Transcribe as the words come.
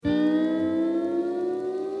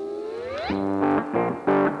Okay,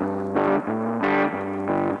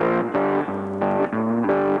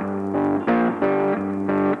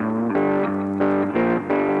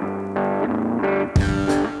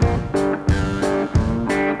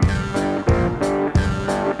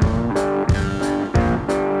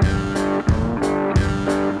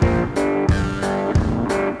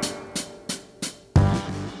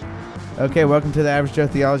 welcome to the Average Joe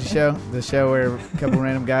Theology Show, the show where a couple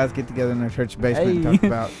random guys get together in their church basement and talk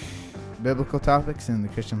about biblical topics and the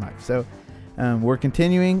Christian life. So we're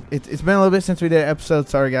continuing. It's been a little bit since we did an episode.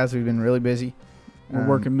 Sorry, guys, we've been really busy. We're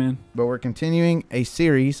working, man. But we're continuing a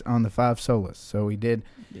series on the 5 solas. So we did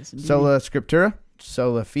Sola Scriptura,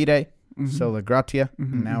 Sola Fide, Sola Gratia,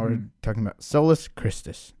 and now we're talking about Solas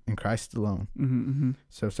Christus, in Christ alone.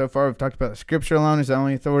 So far we've talked about the Scripture alone is the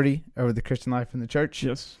only authority over the Christian life in the church.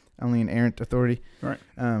 Yes. Only an errant authority. Right.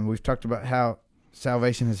 We've talked about how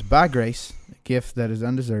salvation is by grace, a gift that is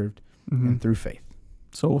undeserved, and through faith.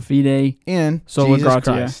 Sola Fide. In Sola Jesus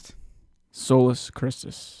Gratia. Christ. Solas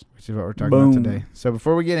Christus. Which is what we're talking about today. So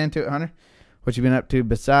before we get into it, Hunter, what you been up to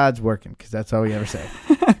besides working? Because that's all we ever say.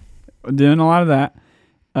 Doing a lot of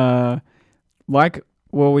that.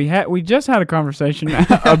 We just had a conversation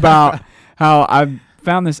about how I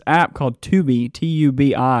found this app called Tubi,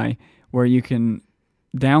 Tubi, where you can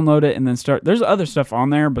download it and then start. There's other stuff on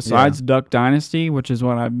there besides Duck Dynasty, which is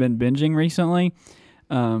what I've been binging recently.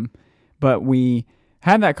 But we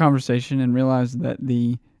had that conversation and realized that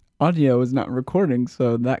the audio is not recording,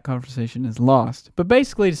 so that conversation is lost. But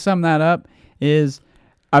basically, to sum that up, is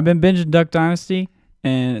I've been binging Duck Dynasty,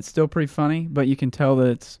 and it's still pretty funny, but you can tell that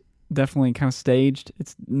it's definitely kind of staged.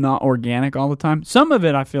 It's not organic all the time. Some of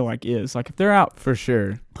it I feel like is. Like if they're out for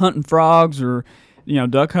sure hunting frogs or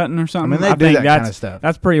duck hunting or something. I mean, they do that kind of stuff.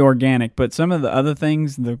 That's pretty organic. But some of the other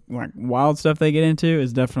things, the like wild stuff they get into,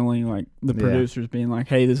 is definitely like the producers being like,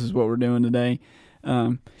 "Hey, this is what we're doing today."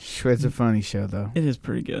 It's a funny show, though. It is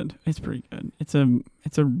pretty good. It's pretty good. It's a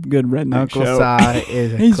good redneck Uncle show. Si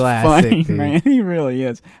is a he's classic, funny, dude. Man. He really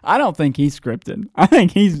is. I don't think he's scripted. I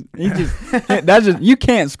think he's just you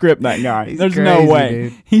can't script that guy. There's crazy, no way.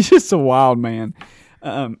 Dude. He's just a wild man.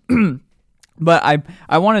 But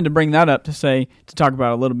I wanted to bring that up to talk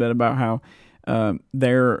about a little bit about how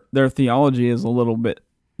their theology is a little bit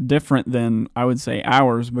different than I would say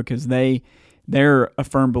ours, because they're a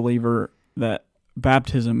firm believer that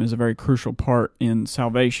baptism is a very crucial part in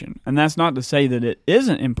salvation. And that's not to say that it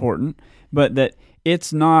isn't important, but that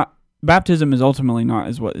it's not, baptism is ultimately not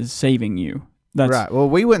is what is saving you. That's right. Well,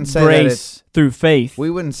 we wouldn't say grace that it's through faith.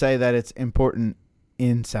 We wouldn't say that it's important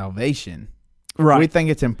in salvation. Right. We think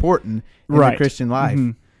it's important in the Christian life,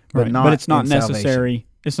 but not. But it's not in necessary. salvation.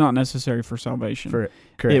 It's not necessary for salvation. Correct.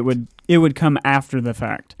 It would come after the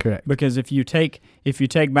fact. Correct. Because if you take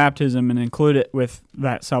baptism and include it with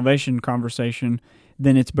that salvation conversation,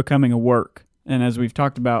 then it's becoming a work. And as we've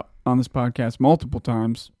talked about on this podcast multiple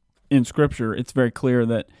times in Scripture, it's very clear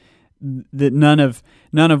that none of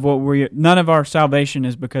our salvation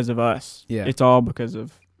is because of us. Yeah. It's all because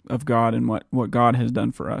of God and what God has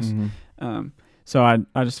done for us. So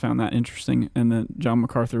I just found that interesting, and then John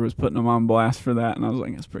MacArthur was putting them on blast for that, and I was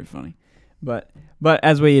like, that's pretty funny. But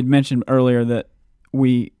as we had mentioned earlier, that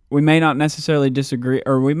we may not necessarily disagree,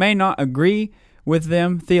 or we may not agree with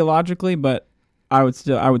them theologically, but I would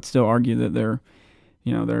still argue that they're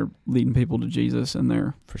leading people to Jesus, and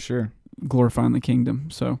they're for sure glorifying the kingdom.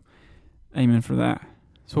 So, amen for that.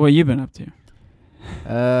 So, what have you been up to?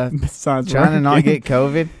 Besides trying to not get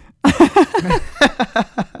COVID.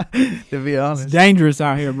 To be honest, it's dangerous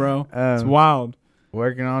out here, bro. It's wild.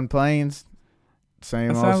 Working on planes. That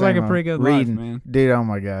sounds like a pretty good reading, life, man. Dude, oh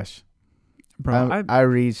my gosh, bro, I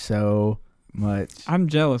read so much. I'm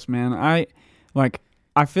jealous, man. I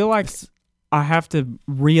feel like I have to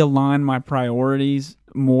realign my priorities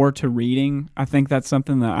more to reading. I think that's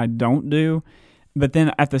something that I don't do. But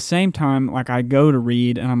then at the same time, like I go to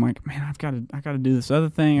read and I'm like, man, I got to do this other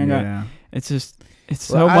thing. It's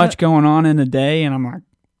so much going on in a day, and I'm like,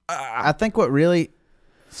 I think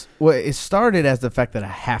it started as the fact that I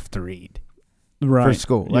have to read for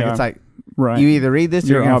school. Like it's like you either read this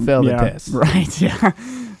or you're gonna fail the test. Right? Yeah.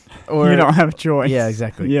 Or you don't have a choice. Yeah,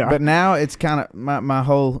 exactly. Yeah. But now it's kind of my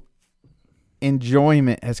whole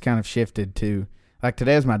enjoyment has kind of shifted to, like,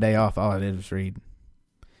 today was my day off. All I did was read.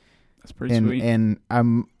 That's pretty sweet. And I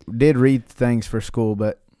did read things for school,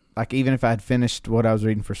 but like even if I had finished what I was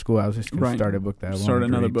reading for school, I was just going to start a book that I wanted to read. Start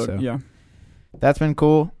another book, so. Yeah. That's been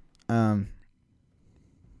cool.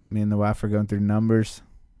 Me and the wife are going through Numbers.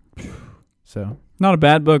 So not a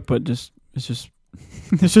bad book, but it's just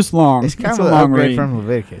It's just long. It's kind it's of a an long upgrade read. from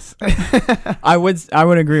Leviticus. I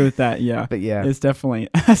would agree with that. Yeah, But yeah, it's definitely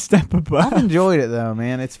a step above. I've enjoyed it though,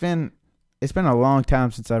 man. It's been a long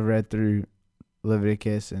time since I've read through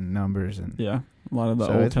Leviticus and Numbers, and a lot of the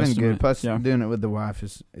so Old it's Testament. been good. Plus, yeah. doing it with the wife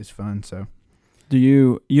is fun. So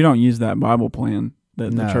You don't use that Bible plan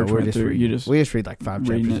that the church went through. Reading. You just we just read like 5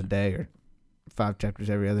 chapters it. a day or 5 chapters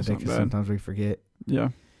every other day because sometimes we forget. Yeah,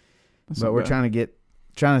 but we're trying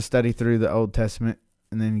to study through the Old Testament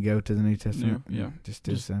and then go to the New Testament. Yeah. Just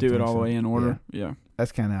do it all the way in order. Yeah.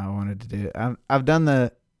 That's kind of how I wanted to do it. I've done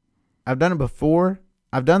it before.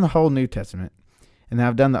 I've done the whole New Testament, and then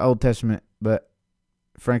I've done the Old Testament, but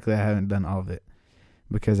frankly, I haven't done all of it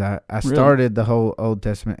because I started the whole Old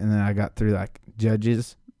Testament, and then I got through like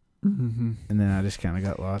Judges, and then I just kind of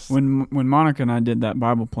got lost. When Monica and I did that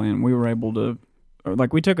Bible plan, we were able to,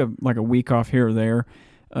 like, we took a week off here or there.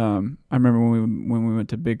 I remember when we went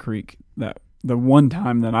to Big Creek, that the one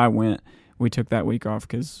time that I went, we took that week off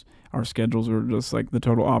because our schedules were just like the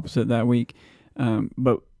total opposite that week.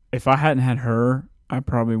 But if I hadn't had her, I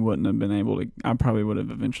probably wouldn't have been able to. I probably would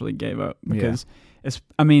have eventually gave up because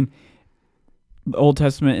the Old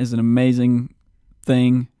Testament is an amazing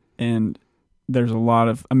thing, and there's a lot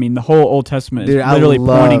of. the whole Old Testament is literally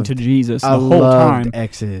pointing to Jesus the whole time.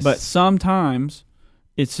 Exodus, but sometimes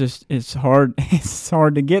it's hard. It's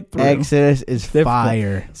hard to get through. Exodus is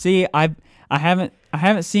fire. See, I haven't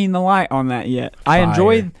seen the light on that yet.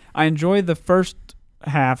 Fire. I enjoyed the first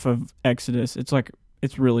half of Exodus.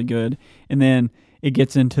 It's really good, and then it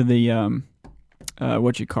gets into the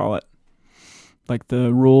what you call it, like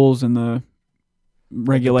the rules and the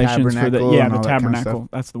regulations for the tabernacle. Kind of stuff.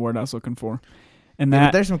 That's the word I was looking for. And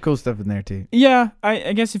but there's some cool stuff in there too. Yeah,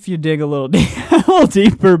 I guess if you dig a little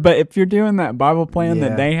deeper, but if you're doing that Bible plan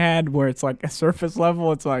that they had, where it's like a surface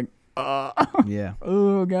level, it's like, yeah,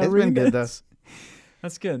 oh, gotta it's read been good though.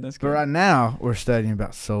 That's good. But right now we're studying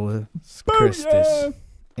about Solas Christus,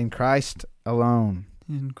 in Christ alone.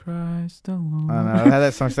 In Christ alone. I know. I've had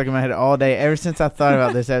that song stuck in my head all day. Ever since I thought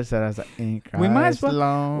about this episode, I was like, in Christ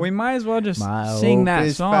alone. We might as well just sing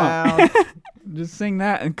that song. Just sing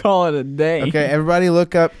that and call it a day. Okay, everybody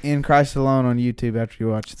look up In Christ Alone on YouTube after you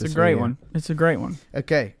watch this. It's a great one. It's a great one.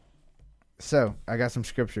 Okay. So, I got some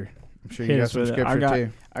scripture. I'm sure you Hit got us some with it.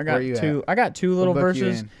 scripture too. I got two little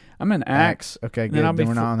verses. I'm in Acts. Okay, good. Then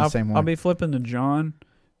we're not on the same one. I'll be flipping to John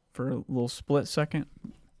for a little split second.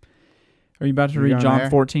 Are you about to read John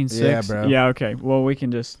 14:6? Yeah, bro. Yeah, okay. Well, we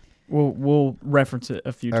can just we'll reference it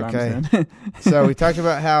a few times then. So we talked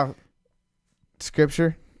about how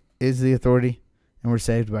Scripture is the authority, and we're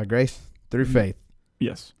saved by grace through faith.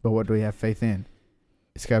 Yes. But what do we have faith in?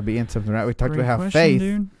 It's got to be in something, right? We talked about how faith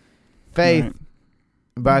right.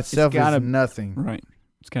 By itself is nothing. Right.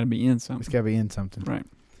 It's got to be in something. It's got to be in something. Right.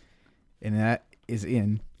 And that is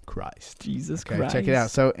in Christ. Jesus Christ. Check it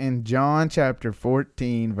out. So in John chapter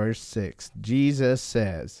 14, verse 6, Jesus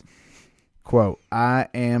says, quote, I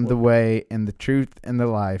am the way and the truth and the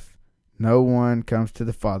life. No one comes to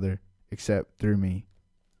the Father except through me.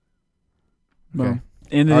 Okay. Well,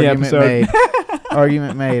 end of the episode.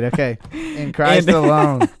 Argument made. Okay. In Christ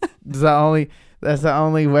alone. That's the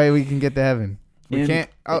only way we can get to heaven. We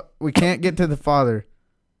can't get to the Father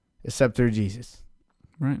except through Jesus.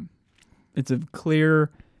 Right. It's a clear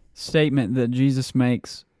statement that Jesus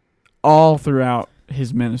makes all throughout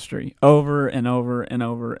his ministry, over and over and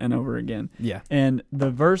over and over again. Yeah. And the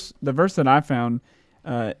verse that I found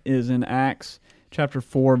is in Acts chapter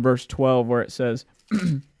 4, verse 12, where it says,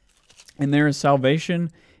 And there is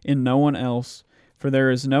salvation in no one else, for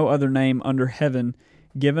there is no other name under heaven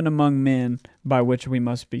given among men by which we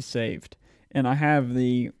must be saved. And I have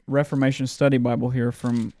the Reformation Study Bible here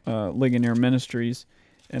from Ligonier Ministries,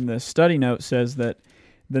 and the study note says that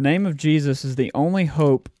the name of Jesus is the only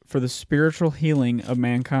hope for the spiritual healing of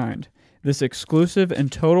mankind. This exclusive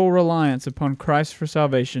and total reliance upon Christ for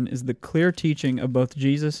salvation is the clear teaching of both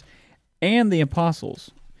Jesus and the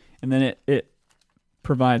apostles. And then it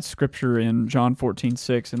provides scripture in John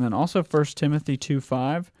 14:6, and then also 1 Timothy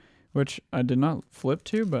 2:5, which I did not flip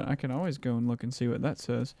to, but I can always go and look and see what that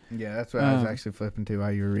says. Yeah, that's what I was actually flipping to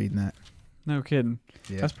while you were reading that. No kidding.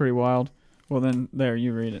 Yeah. That's pretty wild. Well, then, there,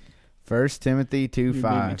 you read it. 1 Timothy 2:5. You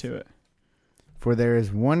beat me to it. For there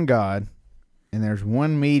is one God, and there's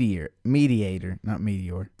one mediator, not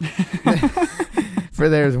meteor. For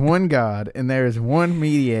there is one God, and there is one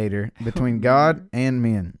mediator between God and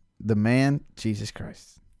men, the man Jesus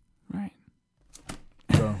Christ. Right.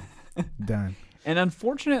 Boom. Done. And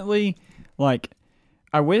unfortunately, like,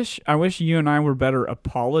 I wish you and I were better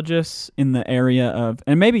apologists in the area of,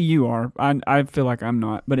 and maybe you are. I feel like I'm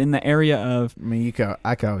not, but in the area of. I mean,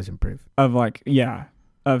 I can always improve. Of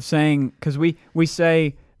of saying, because we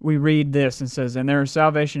say, we read this and says, and there is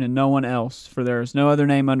salvation in no one else, for there is no other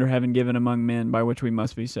name under heaven given among men by which we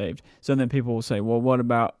must be saved. So then people will say, well, what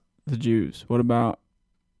about the Jews? What about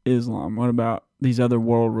Islam? What about these other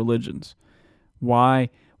world religions? Why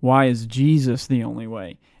is Jesus the only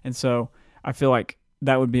way? And so I feel like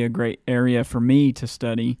that would be a great area for me to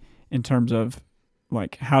study in terms of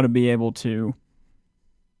like how to be able to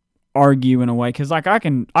argue in a way. Because like I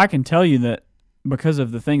can tell you that because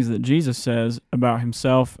of the things that Jesus says about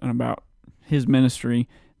himself and about his ministry,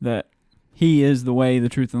 that he is the way, the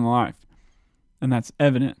truth, and the life. And that's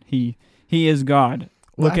evident. He is God.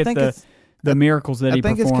 Well, Look at the miracles that he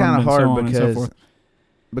performed. I think it's kind of hard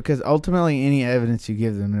because ultimately any evidence you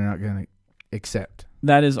give them, they're not going to accept.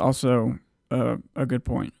 That is also a good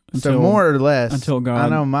point. So more or less, until God. I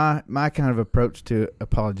know my kind of approach to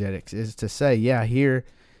apologetics is to say, yeah, here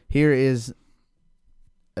is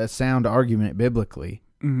a sound argument biblically.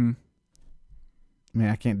 Mm-hmm. I mean,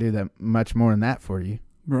 I can't do that much more than that for you.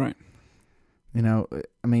 Right. You know,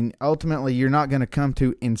 I mean, ultimately, you're not going to come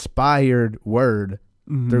to inspired word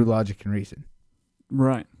through logic and reason.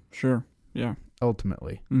 Right. Sure. Yeah.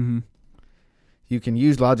 Ultimately. Mm-hmm. You can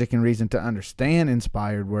use logic and reason to understand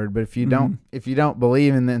inspired word, but if you don't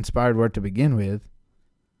believe in the inspired word to begin with,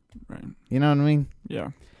 right? You know what I mean? Yeah.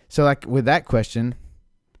 So, like with that question,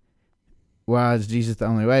 why is Jesus the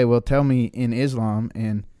only way? Well, tell me in Islam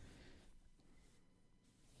and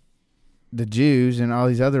the Jews and all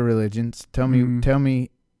these other religions. Tell me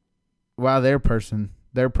why their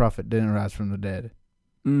prophet didn't rise from the dead.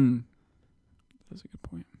 That's a good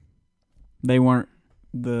point. They weren't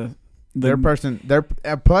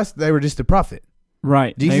plus they were just a prophet.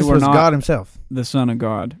 Right. Jesus was God himself. The Son of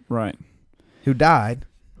God. Right. Who died,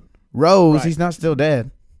 rose, right. He's not still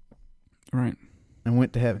dead. Right. And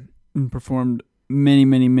went to heaven. And performed many,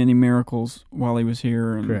 many, many miracles while he was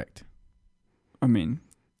here. And, correct. I mean,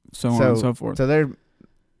 so on and so forth. So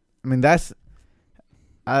that's,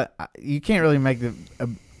 you can't really make the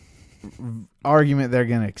argument they're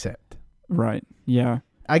going to accept. Right. Yeah.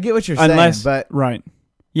 I get what you're saying, but right.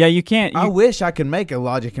 Yeah, you can't. I wish I could make a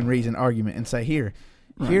logic and reason argument and say here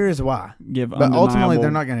is why. But ultimately, they're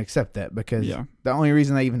not going to accept that because the only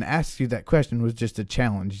reason they even asked you that question was just to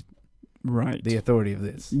challenge, the authority of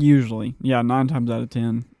this. Usually, 9 times out of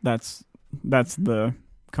 10, that's the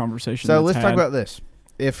conversation. So let's talk about this.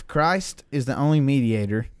 If Christ is the only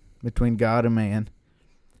mediator between God and man,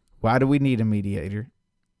 why do we need a mediator,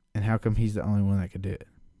 and how come he's the only one that could do it?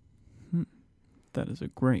 That is a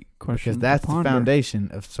great question. Because that's the foundation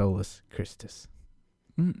of Solas Christus.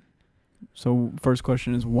 So first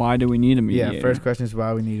question is, why do we need a mediator? Yeah, first question is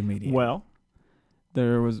why we need a mediator. Well,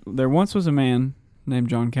 there once was a man named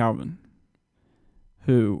John Calvin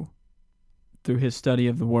who, through his study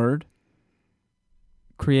of the Word,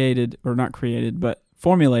 formulated, I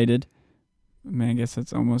guess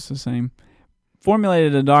that's almost the same,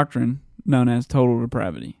 formulated a doctrine known as total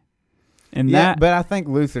depravity. And but I think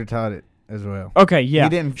Luther taught it as well. Okay, yeah. He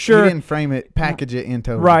didn't frame it, package it in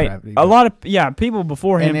total depravity. A lot of people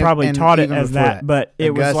before him probably taught it as that, but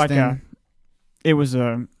it was like in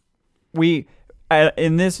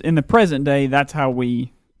the present day, that's how it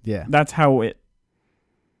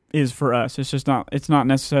is for us. It's not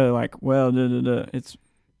necessarily like, well, it's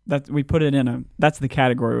that we put it in that's the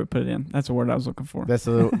category we put it in. That's the word I was looking for. That's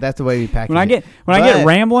the way we package when it. When I get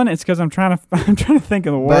rambling, it's because I'm trying to think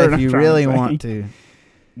of the word. But if you really want to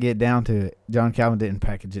get down to it, John Calvin didn't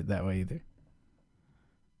package it that way either.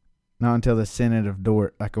 Not until the Synod of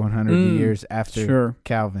Dort, like 100 years after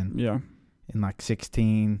Calvin. Yeah. In like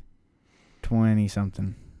 1620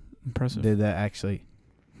 something. Impressive. Did that actually?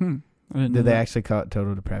 Did they actually call it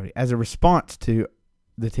total depravity as a response to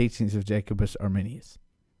the teachings of Jacobus Arminius?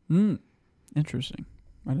 Interesting.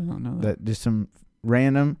 I did not know that. That just some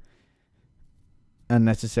random,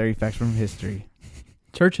 unnecessary facts from history.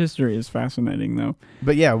 Church history is fascinating, though.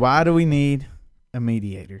 But yeah, why do we need a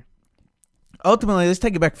mediator? Ultimately, let's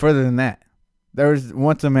take it back further than that. There was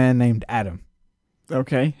once a man named Adam.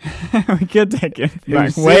 Okay. We could take it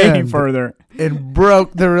back way further. It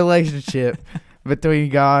broke the relationship between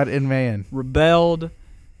God and man. Rebelled,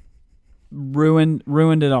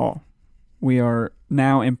 ruined it all. We are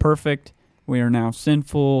now imperfect. We are now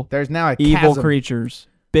sinful. There's now a evil chasm. Creatures.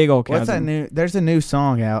 Big old chasm. What's that new? There's a new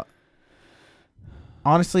song out.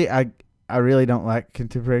 Honestly, I really don't like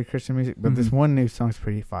contemporary Christian music, but this one new song's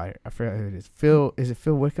pretty fire. I forgot who it is. Is it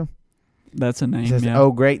Phil Wickham? That's a name. It says, yeah.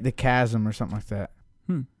 "Oh, great the chasm" or something like that.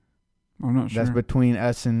 I'm not sure. That's between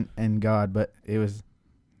us and God, but it was...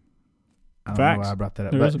 I don't know why I brought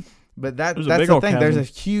that up. But that's the thing. Chasm. There's a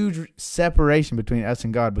huge separation between us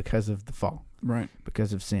and God because of the fall. Right.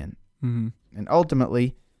 Because of sin. Mm-hmm. And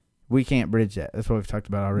ultimately, we can't bridge that. That's what we've talked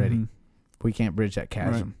about already. Mm-hmm. We can't bridge that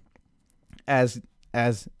chasm. Right.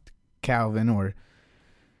 As Calvin or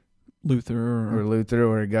Luther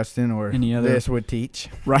or Augustine or any other this would teach.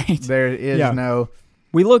 Right. There is no...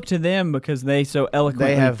 We look to them because they so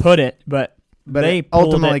eloquently put it, but they it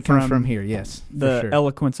ultimately comes from here, yes. The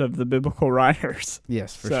eloquence of the biblical writers.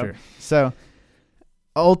 Yes, for sure. So,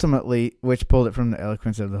 ultimately, which pulled it from the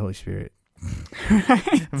eloquence of the Holy Spirit.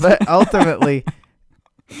 Right. But ultimately,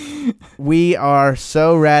 we are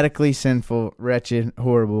so radically sinful, wretched,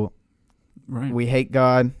 horrible. Right. We hate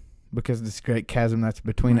God because of this great chasm that's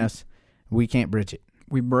between us. We can't bridge it.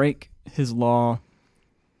 We break His law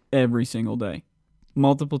every single day,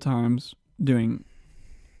 multiple times, doing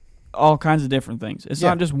all kinds of different things. It's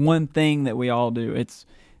not just one thing that we all do. It's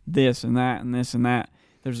this and that and this and that.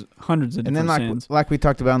 There's hundreds of different sins. Like we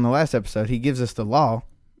talked about in the last episode, He gives us the law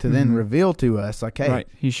to then reveal to us, like, hey,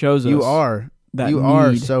 He shows us you are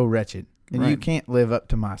so wretched, and you can't live up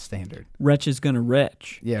to my standard. Wretch is gonna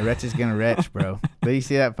retch. Yeah, wretch is gonna retch, bro. Did you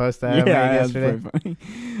see that post I made yesterday? That's pretty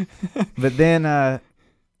funny. But then,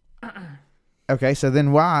 okay, so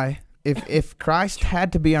then why? If Christ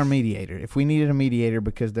had to be our mediator, if we needed a mediator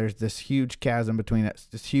because there's this huge chasm between us,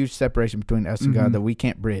 this huge separation between us and God that we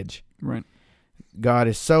can't bridge. Right. God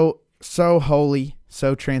is so holy,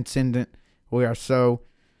 so transcendent. We are so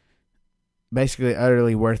basically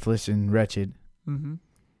utterly worthless and wretched. Mm-hmm.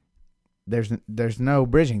 There's no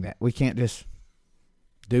bridging that. We can't just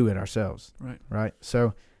do it ourselves. Right. Right.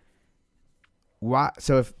 So why?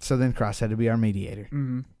 So then Christ had to be our mediator.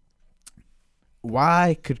 Mm-hmm.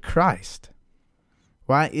 Why is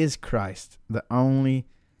Christ the only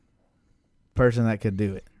person that could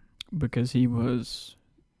do it? Because He was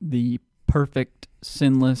the perfect,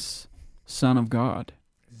 sinless Son of God.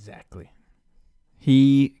 Exactly.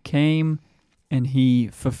 He came and He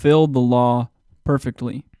fulfilled the law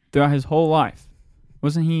perfectly throughout His whole life.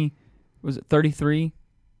 Was it 33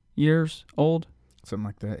 years old? Something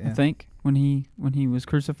like that, yeah. I think, when he was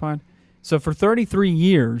crucified. So for 33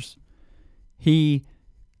 years... He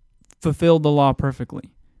fulfilled the law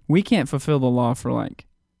perfectly. We can't fulfill the law for like...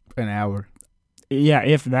 an hour. Yeah,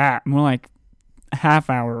 if that. More like a half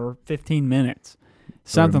hour or 15 minutes.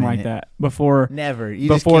 Something like that. Before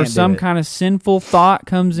some kind of sinful thought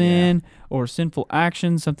comes in, or sinful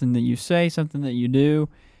action, something that you say, something that you do.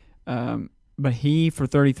 But He, for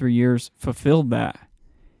 33 years, fulfilled that.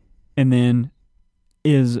 And then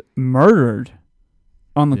is murdered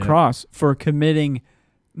on the cross for committing...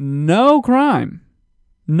 no crime,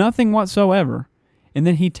 nothing whatsoever, and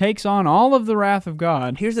then He takes on all of the wrath of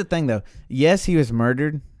God. Here's the thing, though. Yes, He was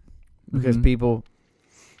murdered because people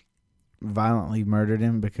violently murdered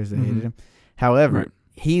Him because they hated Him. However,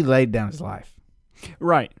 He laid down His life.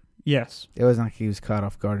 Right. Yes. It wasn't like He was caught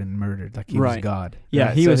off guard and murdered, like He was God. Yeah,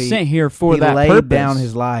 right? He was sent here for that purpose. He laid down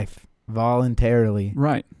His life voluntarily.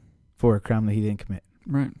 Right. For a crime that He didn't commit.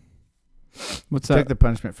 Right. What's that? Took the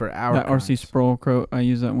punishment for our that crimes. R.C. Sproul quote, I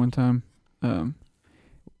used that one time.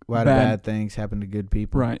 Why do bad things happen to good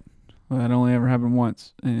people? Right. Well, that only ever happened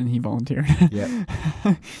once, and He volunteered. Yep.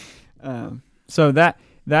 So that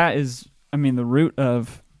is, I mean, the root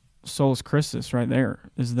of Solas Christus right there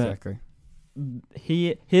is that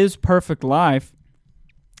His perfect life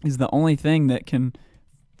is the only thing that can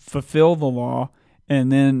fulfill the law, and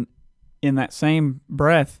then in that same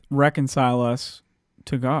breath reconcile us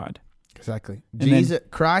to God. Exactly.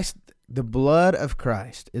 Christ, the blood of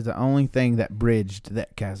Christ is the only thing that bridged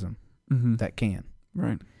that chasm that can.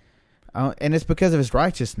 Right. And it's because of His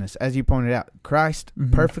righteousness. As you pointed out, Christ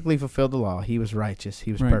perfectly fulfilled the law. He was righteous.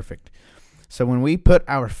 He was perfect. So when we put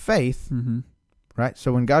our faith, right?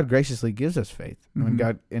 So when God graciously gives us faith,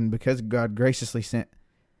 because God graciously sent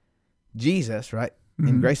Jesus, right,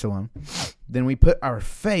 in grace alone, then we put our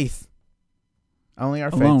faith, only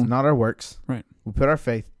our faith, not our works. Right. We put our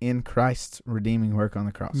faith in Christ's redeeming work on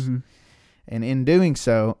the cross. And in doing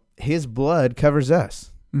so, His blood covers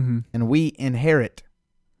us. And we inherit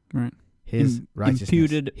His righteousness.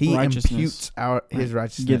 Imputed He righteousness. imputes His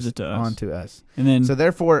righteousness gives it to us. onto us. And then, so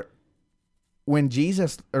therefore, when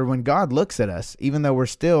God looks at us, even though we're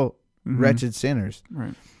still wretched sinners,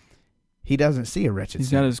 He doesn't see a wretched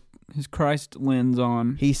sinner. He's got his Christ lens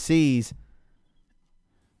on. He sees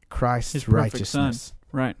Christ's His perfect righteousness. Son.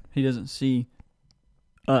 Right. He doesn't see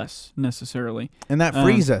us necessarily. And that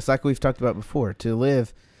frees us, like we've talked about before, to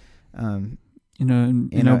live in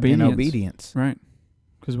obedience. In obedience. Right.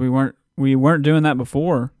 Because we weren't we weren't doing that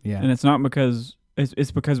before. Yeah. And it's not because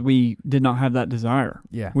it's because we did not have that desire.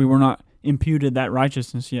 Yeah. We were not imputed that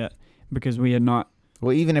righteousness yet because we had not.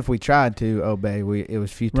 Well, even if we tried to obey, it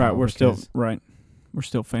was futile. Right. We're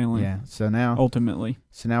still failing. Yeah. So now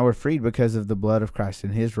we're freed because of the blood of Christ,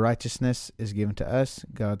 and His righteousness is given to us.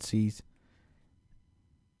 God sees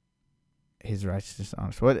His righteousness on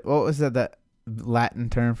us. What was that Latin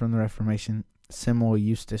term from the Reformation? Simul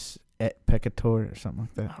justus et peccator, or something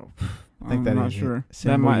like that. I'm not sure.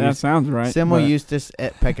 That sounds right. Simul justus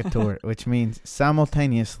et peccator, which means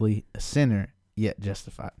simultaneously a sinner yet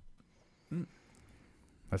justified.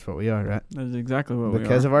 That's what we are, right? That is exactly what we are.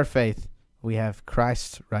 Because of our faith, we have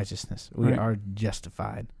Christ's righteousness. We are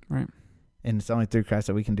justified. Right. And it's only through Christ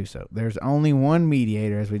that we can do so. There's only one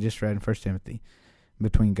mediator, as we just read in 1 Timothy,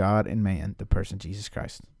 between God and man, the person Jesus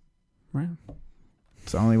Christ. Right.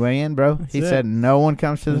 It's the only way in, bro. He said no one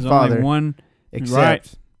comes to the Father only one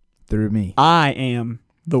except through me. I am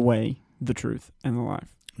the way, the truth, and the life.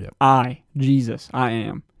 Yep. I, Jesus, I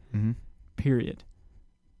am. Mm-hmm. Period.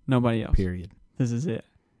 Nobody else. Period. This is it.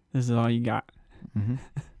 This is all you got. Mm-hmm.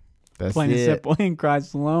 That's plain and simple in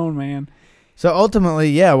Christ alone, man. So ultimately,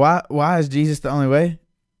 yeah, why is Jesus the only way?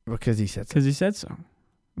 Because He said so. Because He said so.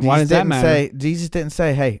 Why does that matter? Jesus didn't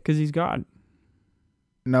say, hey. Because He's God.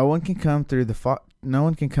 No one can come through no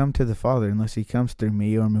one can come to the Father unless He comes through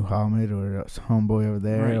me or Muhammad or a homeboy over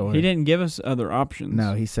there. Right. Or, He didn't give us other options.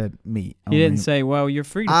 No, He said me. He didn't say, well, you're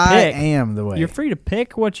free to I pick. am the way. You're free to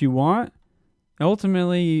pick what you want.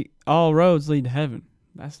 Ultimately, all roads lead to heaven.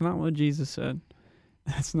 That's not what Jesus said.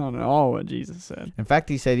 That's not at all what Jesus said. In fact,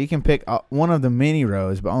 He said you can pick one of the many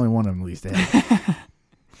roads, but only one of them leads to heaven.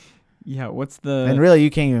 Yeah, what's the... And really,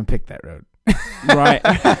 you can't even pick that road. Right.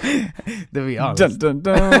 To be honest. Dun,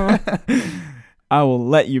 dun, dun. I will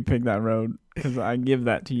let you pick that road because I give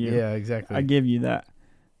that to you. Yeah, exactly. I give you that.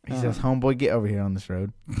 He says, homeboy, get over here on this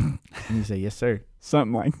road. And you say, yes, sir.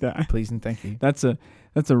 Something like that. Please and thank you. That's a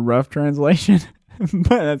rough translation, but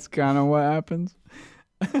that's kind of what happens.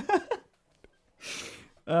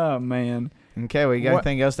 Oh, man. Okay, well, you got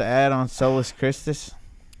anything else to add on Solas Christus?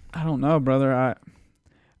 I don't know, brother.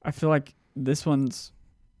 I feel like this one's...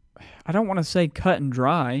 I don't want to say cut and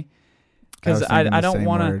dry because I don't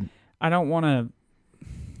want to... I don't want to...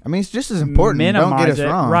 I mean, it's just as important. Don't get us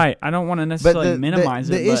wrong. Right. I don't want to necessarily minimize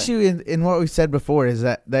it. The issue in what we said before is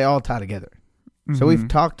that they all tie together. Mm-hmm. So we've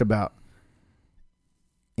talked about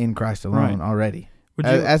in Christ alone already.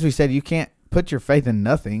 As we said, you can't put your faith in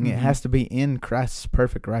nothing. Mm-hmm. It has to be in Christ's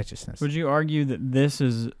perfect righteousness. Would you argue that this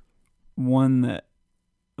is one that,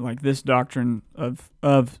 like this doctrine of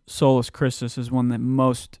Solas Christus is one that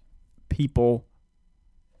most people,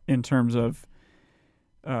 in terms of,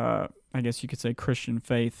 I guess you could say Christian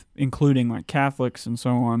faith, including like Catholics and so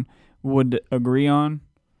on, would agree on?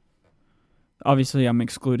 Obviously, I'm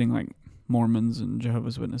excluding like Mormons and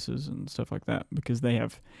Jehovah's Witnesses and stuff like that because they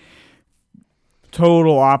have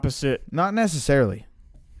total opposite. Not necessarily.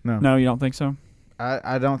 No. No, you don't think so?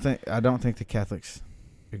 I don't think the Catholics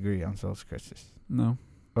agree on Solas Christus. No.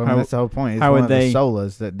 Well, that's the whole point. It's how one would of the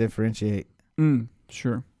solas that differentiate.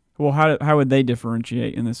 Sure. Well, how would they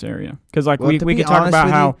differentiate in this area? Because like we could talk about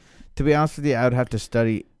how. To be honest with you, I would have to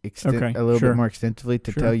study a little bit more extensively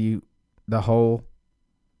to tell you the whole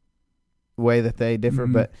way that they differ.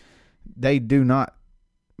 Mm-hmm. But they do not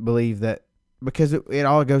believe that because it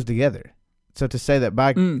all goes together. So to say that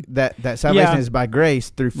that salvation is by grace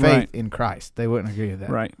through faith in Christ, they wouldn't agree with that.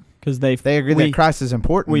 Right. Because they agree that Christ is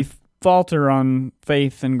important. We falter on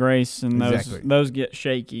faith and grace, and those get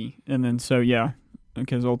shaky, and then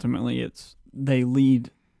because ultimately they lead.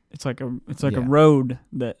 It's like a road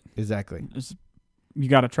that you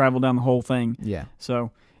got to travel down the whole thing. Yeah.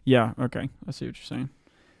 So okay, I see what you're saying.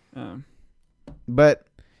 But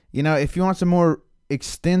if you want some more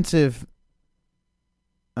extensive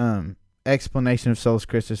explanation of Solas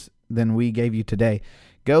Christus than we gave you today,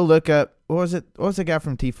 go look up what was the guy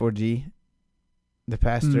from T4G, the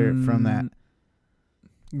pastor from that.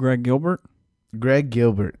 Greg Gilbert.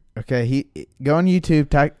 Okay, he go on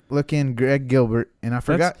YouTube, look in Greg Gilbert, and I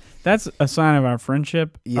forgot. That's a sign of our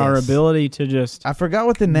friendship, our ability to just. I forgot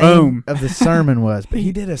what the name of the sermon was, but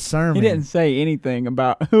he did a sermon. He didn't say anything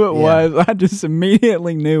about who it was. I just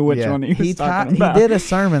immediately knew which one he was talking about. He did a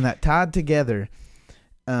sermon that tied together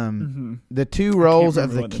the two roles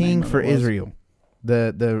of the king for Israel,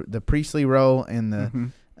 the priestly role and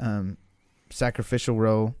the sacrificial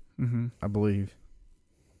role, I believe,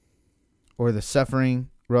 or the suffering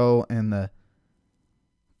role and the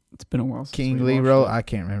it's been a while since kingly role. I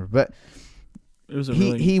can't remember, but it was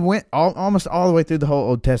he went almost all the way through the whole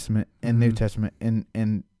Old Testament and New Testament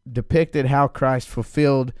and depicted how Christ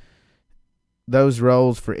fulfilled those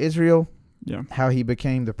roles for Israel. Yeah. How he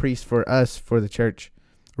became the priest for us, for the church.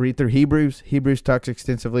 Read through Hebrews. Hebrews talks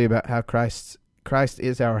extensively about how Christ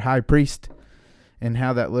is our high priest and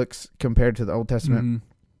how that looks compared to the Old Testament.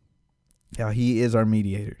 How he is our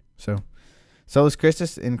mediator. So, Solas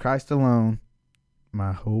Christus, in Christ alone,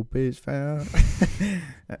 my hope is found.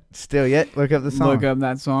 Still yet, look up the song. Look up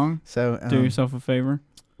that song. So do yourself a favor.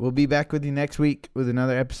 We'll be back with you next week with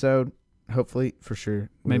another episode. Hopefully, for sure.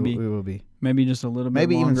 Maybe we will be. Maybe just a little bit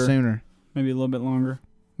Maybe longer. even sooner. Maybe a little bit longer.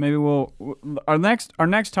 Maybe our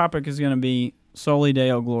next topic is going to be Soli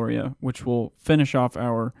Deo Gloria, which will finish off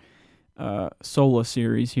our Sola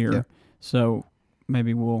series here. Yeah. So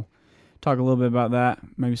maybe we'll talk a little bit about that.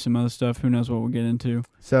 Maybe some other stuff. Who knows what we'll get into.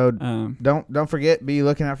 So don't forget, be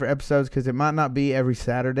looking out for episodes because it might not be every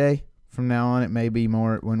Saturday. From now on, it may be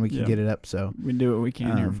more when we can get it up. So we do what we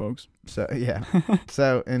can here, folks. So yeah.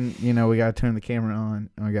 So and we gotta turn the camera on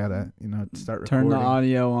and we gotta start recording. Turn the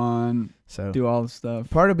audio on. So do all the stuff.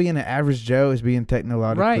 Part of being an average Joe is being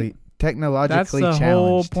technologically That's the challenged.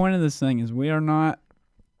 whole point of this thing is we're not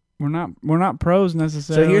pros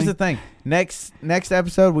necessarily. So here's the thing. Next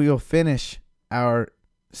episode we will finish our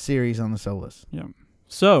series on the solas. Yeah.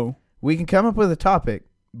 So we can come up with a topic,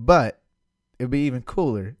 but it'd be even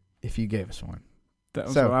cooler if you gave us one. That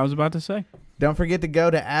was what I was about to say. Don't forget to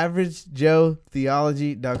go to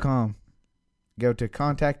averagejoetheology.com. Go to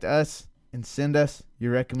contact us and send us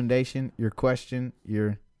your recommendation, your question,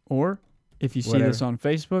 or if you see this on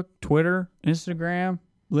Facebook, Twitter, Instagram,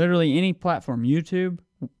 literally any platform, YouTube,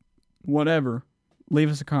 whatever,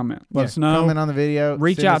 leave us a comment. Let us know. Comment on the video.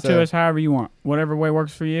 Reach out to us however you want. Whatever way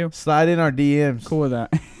works for you. Slide in our DMs. Cool with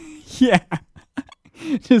that. Yeah.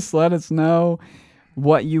 Just let us know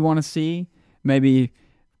what you want to see. Maybe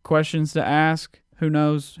questions to ask. Who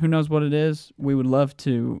knows what it is. We would love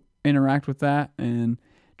to interact with that and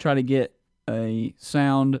try to get a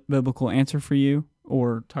sound biblical answer for you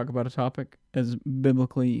or talk about a topic as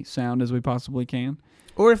biblically sound as we possibly can.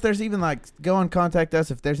 Or if there's even go and contact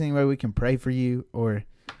us if there's any way we can pray for you or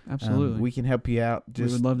absolutely we can help you out. We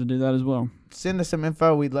would love to do that as well. Send us some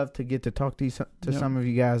info. We'd love to get to talk to you some of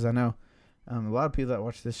you guys. I know a lot of people that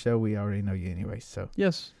watch this show, we already know you anyway. So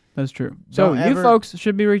yes, that's true. So you folks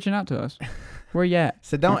should be reaching out to us. Where you at?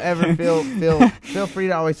 So don't ever feel free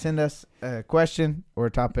to always send us a question or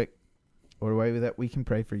a topic or a way that we can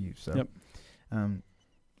pray for you. So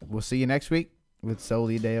we'll see you next week with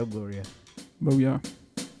Soli Deo Gloria. Booyah.